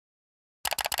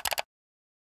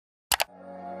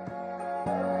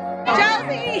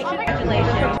Chelsea!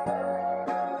 Congratulations.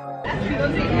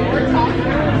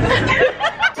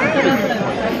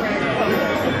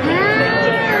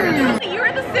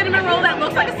 You're the cinnamon roll that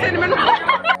looks like a cinnamon roll.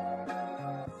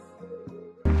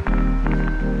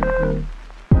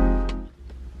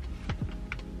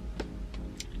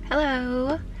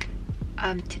 Hello.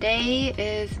 Today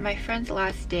is my friend's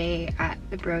last day at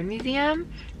the Broad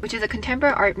Museum, which is a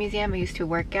contemporary art museum I used to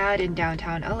work at in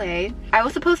downtown LA. I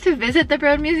was supposed to visit the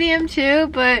Broad Museum too,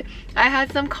 but I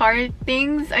had some car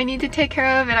things I need to take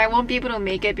care of and I won't be able to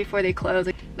make it before they close.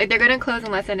 Like they're gonna close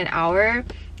in less than an hour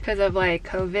because of like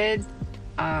COVID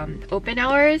open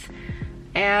hours,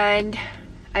 and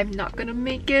I'm not gonna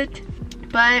make it.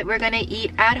 But we're gonna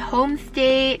eat at Home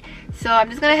State, so I'm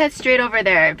just gonna head straight over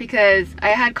there because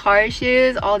I had car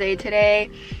issues all day today,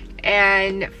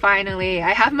 and finally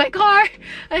I have my car.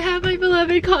 I have my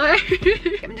beloved car.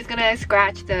 I'm just gonna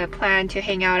scratch the plan to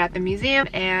hang out at the museum,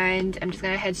 and I'm just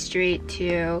gonna head straight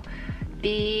to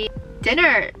the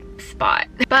dinner spot.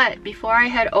 But before I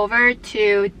head over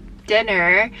to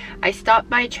dinner, I stopped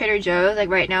by Trader Joe's. Like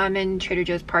right now I'm in Trader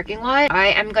Joe's parking lot. I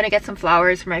am gonna get some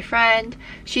flowers for my friend.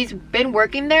 She's been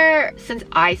working there since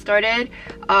I started.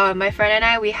 My friend and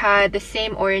I, we had the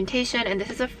same orientation, and this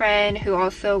is a friend who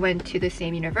also went to the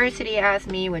same university as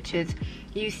me, which is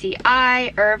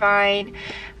UCI, Irvine.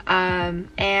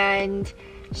 And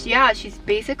yeah, she's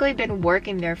basically been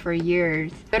working there for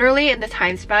years. Literally in the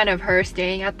time span of her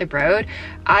staying at the Broad,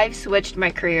 I've switched my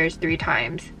careers 3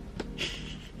 times.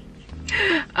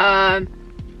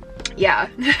 Yeah.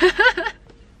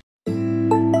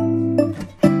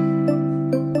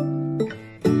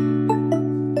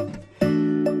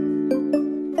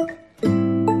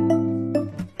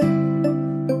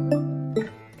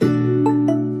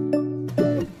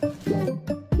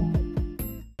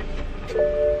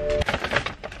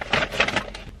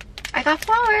 I got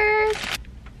flowers.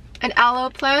 An aloe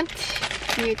plant,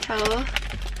 can you tell?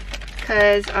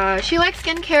 Because she likes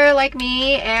skincare like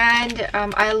me, and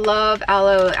I love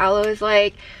aloe. Aloe is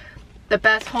like the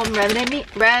best home remedy.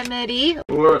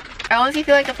 I honestly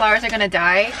feel like the flowers are gonna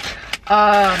die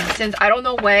since I don't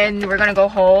know when we're gonna go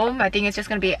home. I think it's just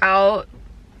gonna be out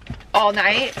all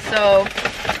night, so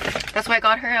that's why I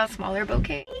got her a smaller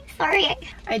bouquet. Sorry.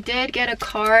 I did get a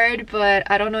card, but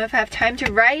I don't know if I have time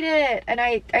to write it, and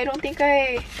I don't think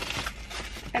I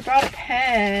brought a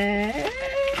pen.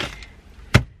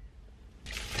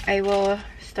 I will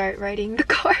start writing the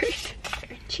card.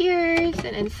 Cheers,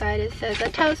 and inside it says a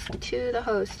toast to the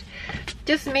host.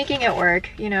 Just making it work,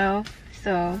 you know,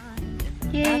 so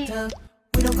yay.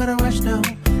 We don't gotta rush now,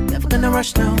 never gonna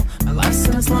rush now. My life's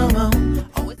in a slow-mo.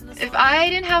 If I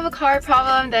didn't have a car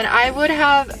problem, then I would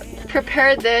have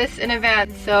prepared this in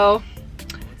advance, so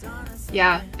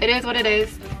yeah, it is what it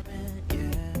is.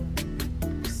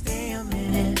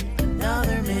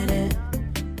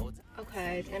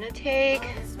 Okay, it's gonna take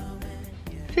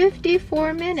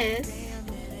 54 minutes.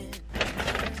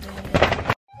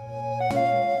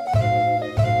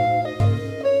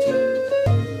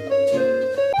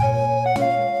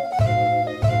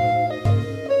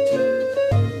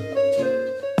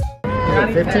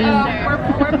 Is it 15?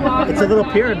 It's a little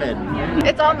pyramid.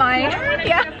 It's all mine.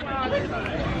 Yeah.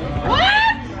 What?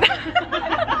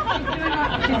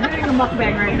 She's doing a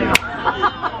mukbang right now.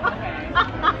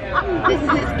 This is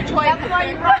Choi. That's why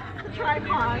you brought the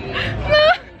tripod.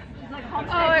 Oh,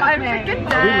 I freaking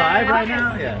dead. Are we live right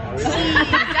now? Yeah.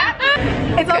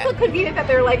 It's also convenient that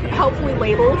they're like helpfully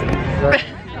labeled.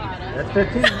 That's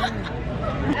 15.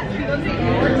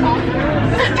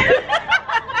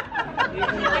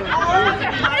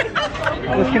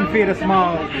 This can feed a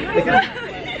small, feed a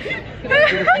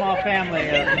small family.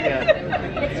 Yeah.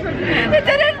 It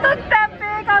didn't look that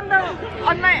big on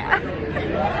my.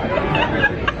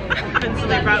 So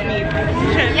they brought me.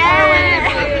 Yeah.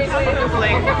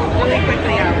 Like really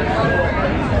quickly out.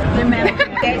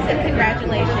 They said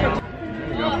congratulations.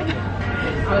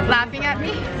 Laughing at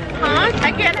me? Huh?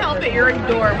 I can't help it. You're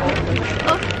adorable.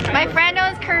 Oh, my friend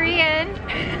knows Korean.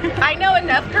 I know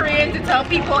enough Korean to tell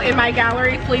people in my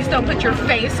gallery, please don't put your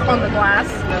face on the glass.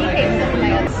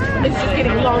 It's just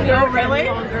getting longer. Oh, really?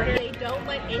 Longer. They don't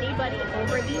let anybody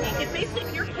over the age. It's basically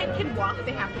if your kid can walk,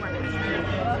 they have to wear masks.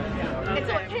 And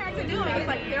so what parents are doing is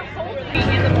like they're holding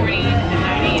in the morning and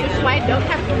night. Which is why I don't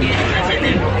have to.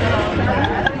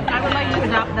 I would like to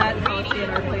adopt that policy in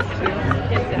our place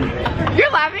too.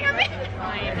 You're laughing at me?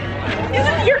 This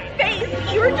is your face.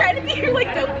 You were trying to be here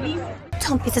like don't be.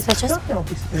 Don't be suspicious. Don't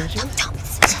be suspicious. Don't be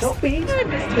suspicious. Don't be.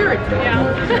 You're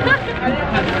adorable.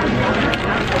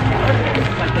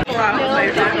 Wow.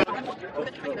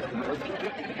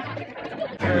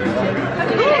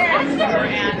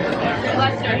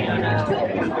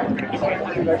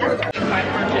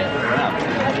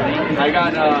 I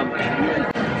got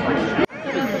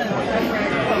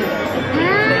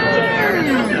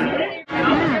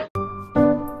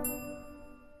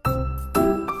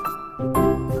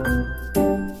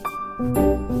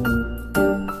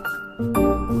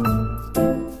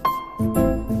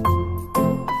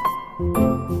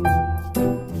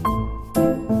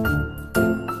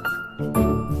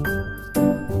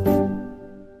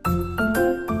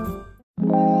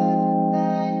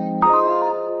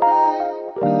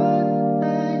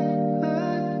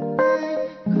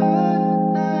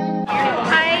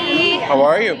How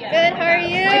are you? Good, how are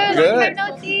you? Good.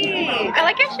 I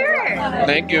like your shirt.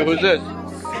 Thank you. Who's this?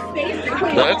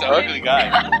 No, that's an ugly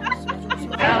guy.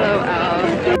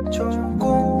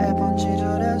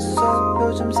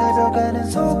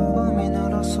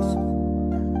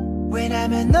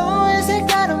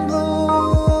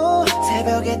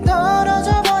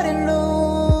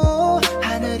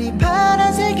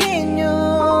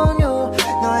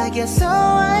 So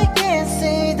I can't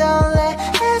say don't let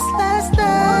this last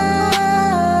night,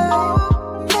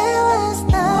 last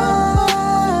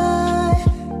night,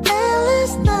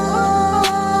 last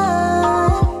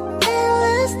night,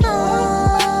 last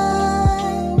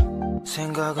night.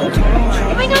 생각은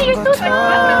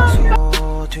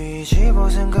통장부터 뒤집어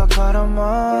생각하란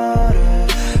말에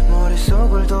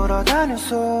머릿속을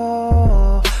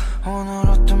돌아다녔어. 오늘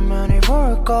어떤 면이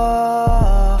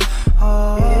볼까?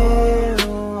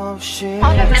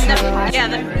 Yeah,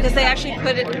 because they actually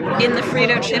put it in the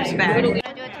Frito chips bag. Do a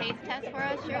taste test for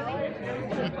us, Shirley?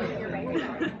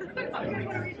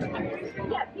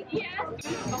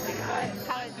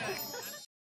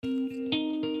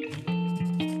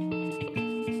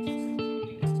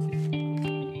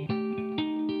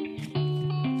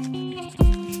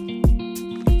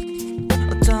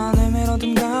 어떤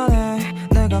의미로든 간에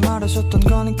내가 말해줬던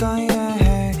거니까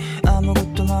이해해.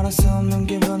 아무것도 말할 수 없는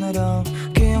기분으로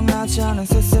기억나지 않은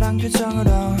쓸쓸한 표정으로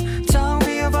텅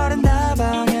비어버린 나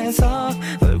방에서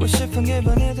울고 싶은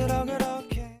기분이 들어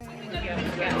그렇게.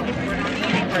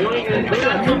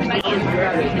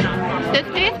 This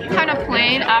tastes kind of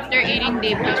plain after eating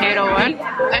the potato one.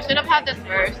 I should have had this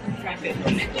first.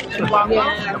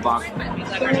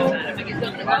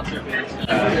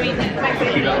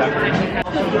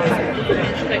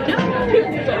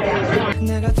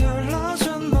 내가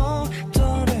둘러준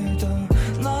목도리도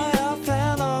너 옆에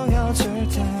놓여줄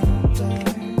텐데.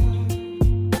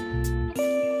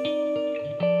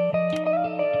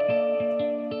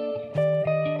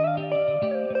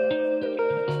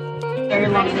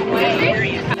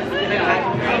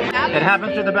 It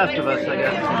happens to the best of us, I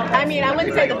guess. I mean, I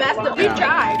wouldn't say the best, but we've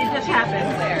tried. It just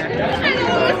happens.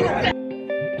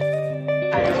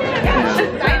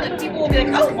 People will be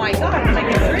like, oh my god,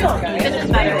 like it's real. This is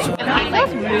better.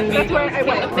 That's where I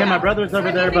went. Yeah, my brother's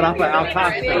over there, but off of Al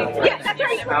Costa. Yeah, that's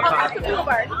right. Al Costa.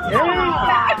 Boulevard. Yeah. Oh my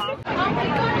god.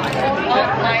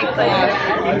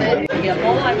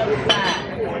 Oh, I'm upset.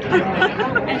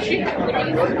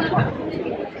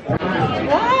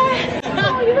 What?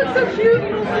 Oh, you look so cute.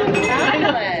 For the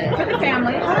family. For the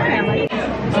family.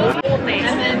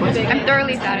 I'm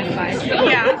thoroughly satisfied.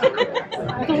 Yeah.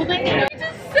 It's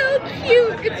just so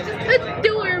cute. It's just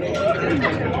adorable.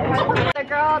 The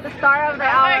girl, the star of the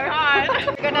hour. Oh my god.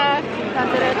 We're gonna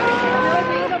send it in.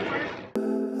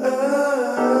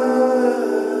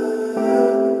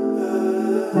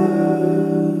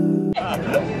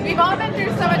 We've all been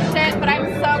through so much shit, but I'm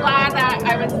so glad that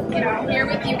I was, here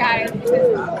with you guys.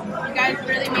 You guys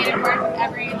really made it worth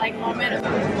every moment,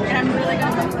 and I'm really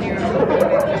gonna miss you.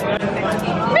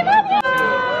 We love you!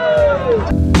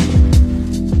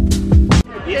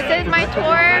 This is my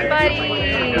tour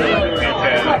buddy.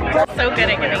 So good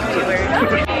at getting tours.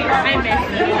 I miss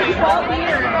you.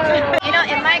 You know,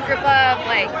 in my group of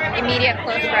immediate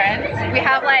close friends, we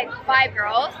have 5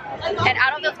 girls, and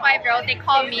out of those 5 girls, they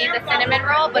call me the cinnamon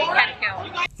roll, but can't kill.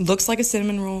 Looks like a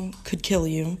cinnamon roll could kill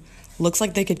you. Looks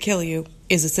like they could kill you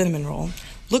is a cinnamon roll.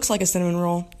 Looks like a cinnamon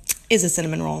roll is a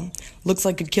cinnamon roll. Looks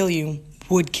like could kill you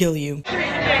would kill you. I'm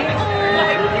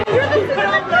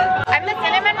the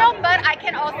cinnamon roll, but I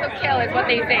can also kill, is what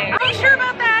they say. Are you sure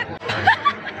about that?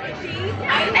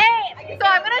 Hey, so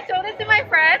I'm gonna show this to my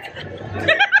friends.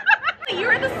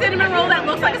 You're the cinnamon roll that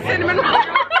looks like a cinnamon roll.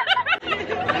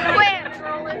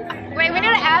 Wait, we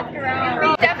need to ask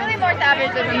around. Definitely more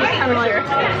savage than me, I'm sure.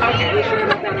 Okay.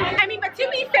 I mean, but to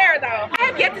be fair though, I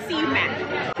have yet to see you mad.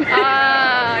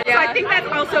 Yeah. So I think that's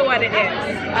also also what it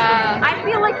is. I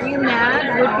feel like you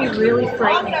mad would be really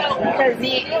frightening because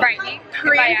frightening.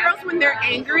 Korean girls, when they're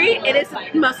angry, it is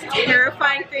the most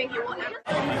terrifying thing you will ever.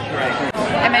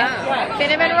 And then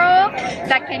cinnamon roll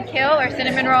that can kill, or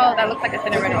cinnamon roll that looks like a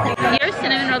cinnamon roll. Your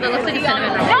cinnamon roll that looks like a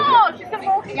cinnamon roll. No, she's a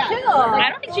whole kill.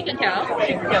 I don't think she can kill.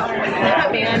 She can kill.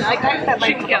 Man, I got that.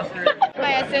 She can kill.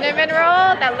 A cinnamon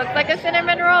roll that looks like a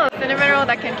cinnamon roll. A cinnamon roll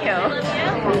that can kill.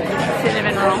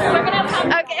 Cinnamon roll.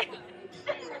 Okay.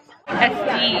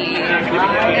 Estie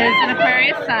is an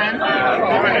Aquarius sun,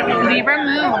 Libra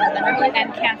moon,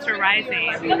 and Cancer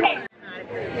rising.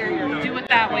 Do with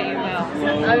that what you will.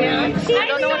 I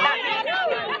don't know what that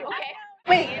means. Okay.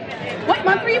 Wait, what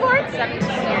month were you born?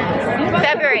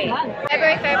 February.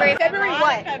 February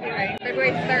what?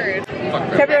 February 3rd.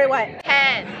 February what?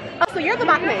 10. Oh, so you're the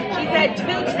maknae. She said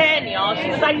 210, y'all. She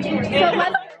was like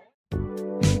 210.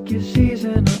 Pick your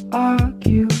season or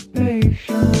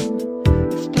occupation.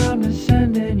 It's time to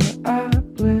send in your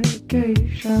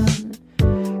application.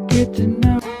 Get to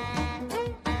know.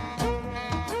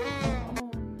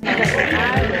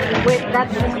 Wait,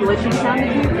 that's just glitching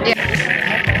sounding?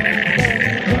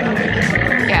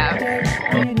 Yeah.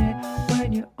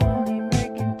 When you're only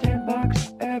making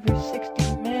 $10 every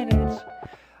 60 minutes.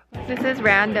 This is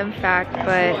random fact,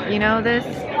 but you know this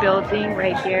building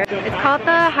right here? It's called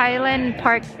the Highland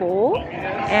Park Bowl,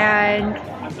 and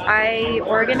I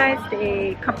organized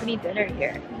a company dinner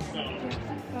here.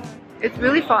 It's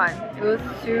really fun. It was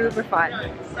super fun.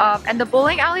 And the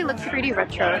bowling alley looks pretty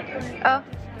retro. Oh.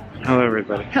 Hello,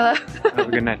 everybody. Hello. Have a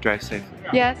good night. Drive safe.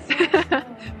 Yes.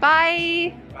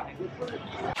 Bye.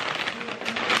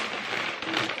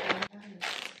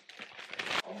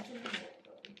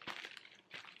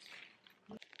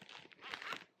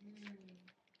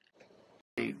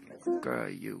 Girl,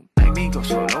 you make me go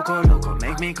so loco, loco,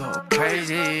 make me go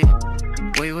crazy.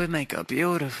 We would make a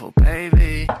beautiful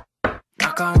baby.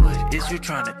 Knock on wood, is you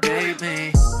trying to date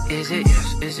me? Is it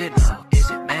yes, is it no, is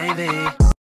it maybe?